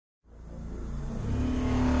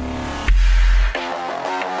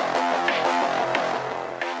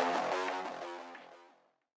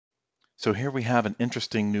So here we have an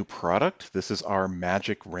interesting new product. This is our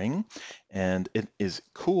magic ring, and it is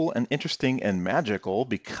cool and interesting and magical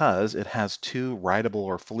because it has two writable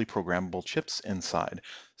or fully programmable chips inside.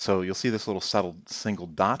 So you'll see this little subtle single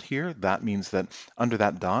dot here. That means that under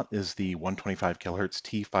that dot is the 125 kilohertz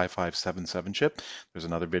T5577 chip. There's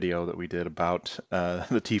another video that we did about the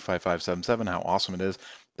T5577, how awesome it is.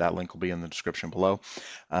 That link will be in the description below.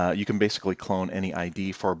 You can basically clone any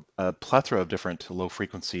ID for a plethora of different low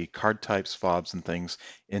frequency card types, fobs, and things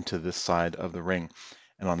into this side of the ring.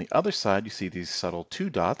 And on the other side, you see these subtle two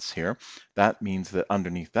dots here. That means that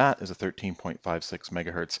underneath that is a 13.56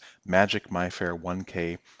 megahertz Magic MyFair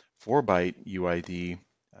 1K 4-byte UID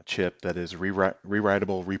chip that is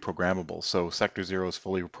rewritable, reprogrammable. So Sector 0 is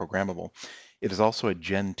fully programmable. It is also a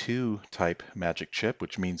Gen 2 type Magic chip,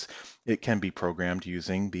 which means it can be programmed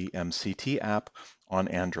using the MCT app on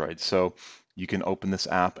Android. So you can open this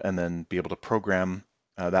app and then be able to program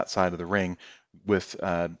that side of the ring with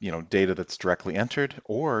data that's directly entered,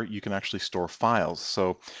 or you can actually store files.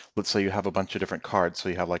 So let's say you have a bunch of different cards. So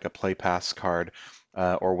you have like a PlayPass card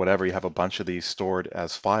or whatever. You have a bunch of these stored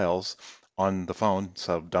as files on the phone.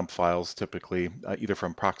 So dump files typically either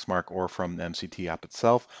from Proxmark or from the MCT app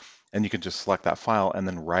itself. And you can just select that file and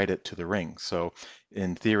then write it to the ring. So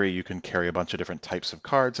in theory, you can carry a bunch of different types of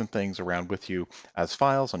cards and things around with you as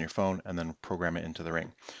files on your phone and then program it into the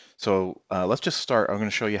ring. So let's just start. I'm going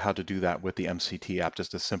to show you how to do that with the MCT app,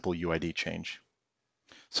 just a simple UID change.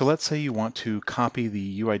 So let's say you want to copy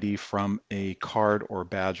the UID from a card or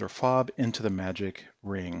badge or fob into the Magic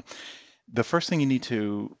Ring. The first thing you need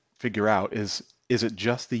to figure out is it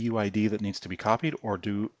just the UID that needs to be copied, or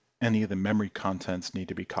do any of the memory contents need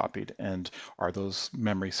to be copied? And are those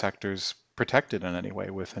memory sectors protected in any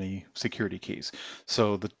way with any security keys?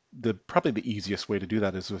 So the probably the easiest way to do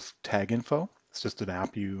that is with tag info. It's just an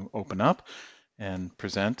app you open up and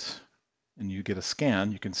present, and you get a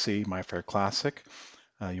scan. You can see MyFair Classic.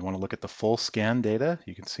 You want to look at the full scan data.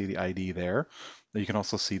 You can see the ID there. You can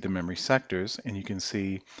also see the memory sectors, and you can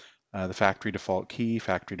see the factory default key,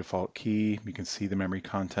 factory default key. You can see the memory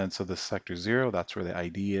contents of the sector 0. That's where the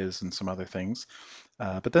ID is and some other things.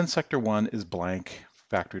 But then sector 1 is blank,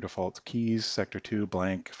 factory default keys. Sector 2,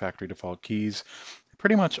 blank, factory default keys.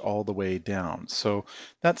 Pretty much all the way down. So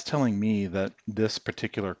that's telling me that this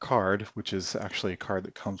particular card, which is actually a card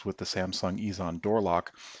that comes with the Samsung Ezon door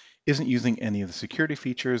lock, isn't using any of the security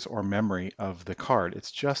features or memory of the card. It's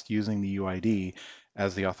just using the UID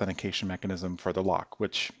as the authentication mechanism for the lock,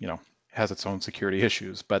 which, has its own security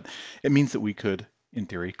issues. But it means that we could, in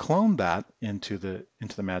theory, clone that into the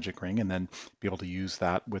Magic Ring and then be able to use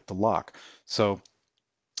that with the lock. So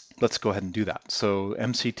let's go ahead and do that. So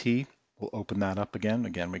MCT, we'll open that up again.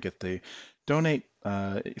 Again, we get the donate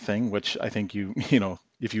thing, which I think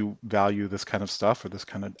if you value this kind of stuff or this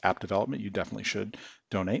kind of app development, you definitely should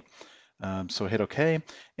donate. So hit OK,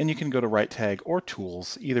 and you can go to Write Tag or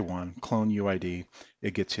Tools, either one, Clone UID,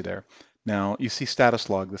 it gets you there. Now you see status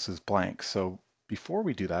log, this is blank. So before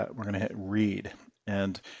we do that, we're going to hit Read.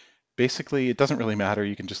 And basically, it doesn't really matter.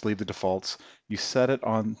 You can just leave the defaults. You set it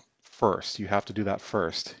on first. You have to do that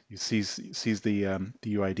first. You sees the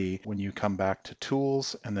UID. When you come back to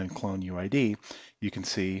Tools and then Clone UID, you can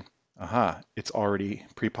see, aha, it's already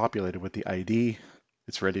pre-populated with the ID.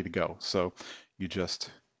 It's ready to go. So you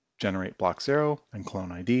just generate block 0 and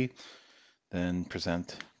clone ID, then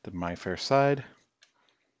present the MyFair side,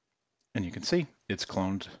 and you can see it's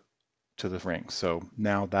cloned to the ring. So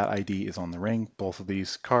now that ID is on the ring. Both of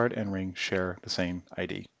these card and ring share the same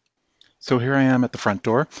ID. So here I am at the front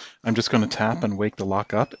door. I'm just going to tap and wake the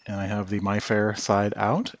lock up, and I have the MyFair side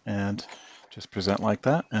out and just present like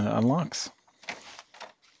that, and it unlocks.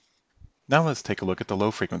 Now let's take a look at the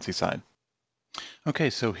low frequency side.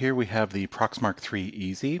 Okay, so here we have the Proxmark 3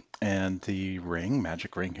 Easy and the ring,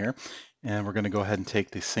 Magic Ring here. And we're going to go ahead and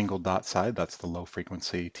take the single dot side. That's the low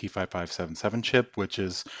frequency T5577 chip, which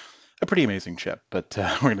is a pretty amazing chip. But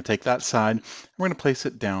we're going to take that side. And we're going to place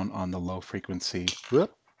it down on the low frequency.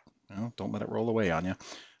 Whoop, well, don't let it roll away on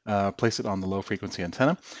you. Place it on the low frequency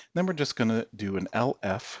antenna. Then we're just going to do an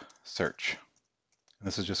LF search. And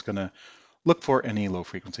this is just going to look for any low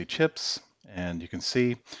frequency chips. And you can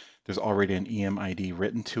see there's already an EM ID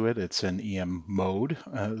written to it. It's in EM mode,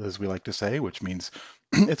 as we like to say, which means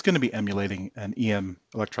it's going to be emulating an EM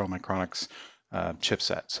electromicronics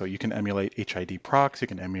chipset. So you can emulate HID procs, you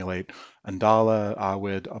can emulate Andala,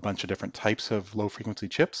 Awid, a bunch of different types of low frequency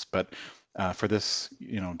chips. But for this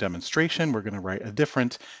demonstration, we're going to write a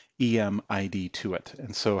different EM ID to it.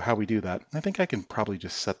 And so how we do that, I think I can probably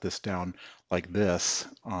just set this down like this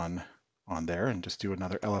on there and just do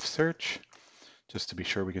another LF search. just to be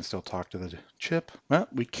sure we can still talk to the chip. Well,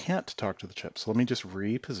 we can't talk to the chip, so let me just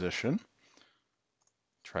reposition.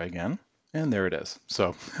 Try again, and there it is.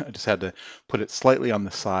 So I just had to put it slightly on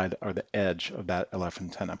the side or the edge of that LF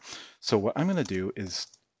antenna. So what I'm going to do is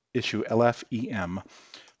issue LFEM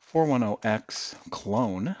 410X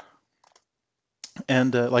clone.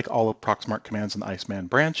 And like all of Proxmark commands in the Iceman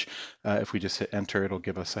branch, if we just hit enter, it'll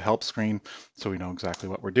give us a help screen so we know exactly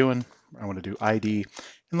what we're doing. I want to do ID,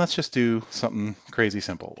 and let's just do something crazy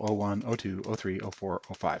simple, 01, 02, 03, 04,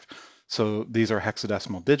 05. So these are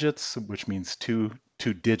hexadecimal digits, which means two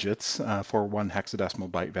digits for one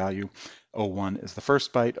hexadecimal byte value. 01 is the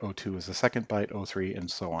first byte, 02 is the second byte, 03,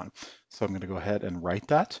 and so on. So I'm going to go ahead and write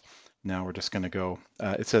that. Now we're just going to go,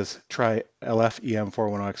 it says try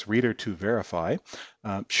LFEM410X reader to verify.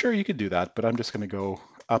 Sure, you could do that, but I'm just going to go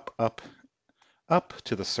up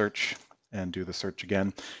to the search and do the search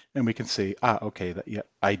again. And we can see, okay, the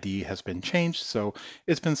ID has been changed, so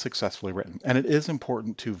it's been successfully written. And it is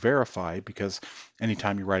important to verify because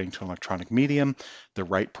anytime you're writing to an electronic medium, the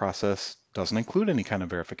write process doesn't include any kind of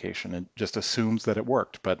verification. It just assumes that it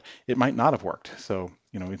worked, but it might not have worked. So,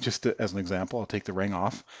 just as an example, I'll take the ring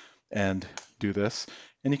off and do this.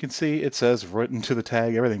 And you can see it says written to the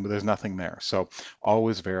tag, everything, but there's nothing there. So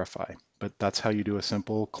always verify. But that's how you do a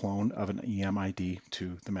simple clone of an EM ID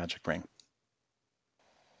to the Magic Ring.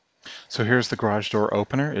 So here's the garage door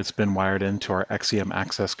opener. It's been wired into our XEM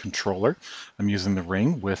access controller. I'm using the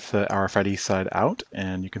ring with the RFID side out,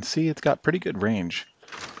 and you can see it's got pretty good range.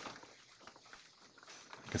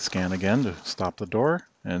 You can scan again to stop the door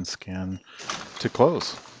and scan to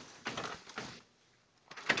close.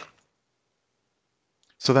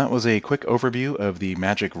 So that was a quick overview of the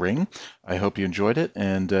Magic Ring. I hope you enjoyed it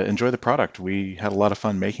and enjoy the product. We had a lot of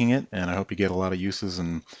fun making it, and I hope you get a lot of uses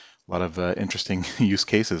and a lot of interesting use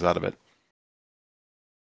cases out of it.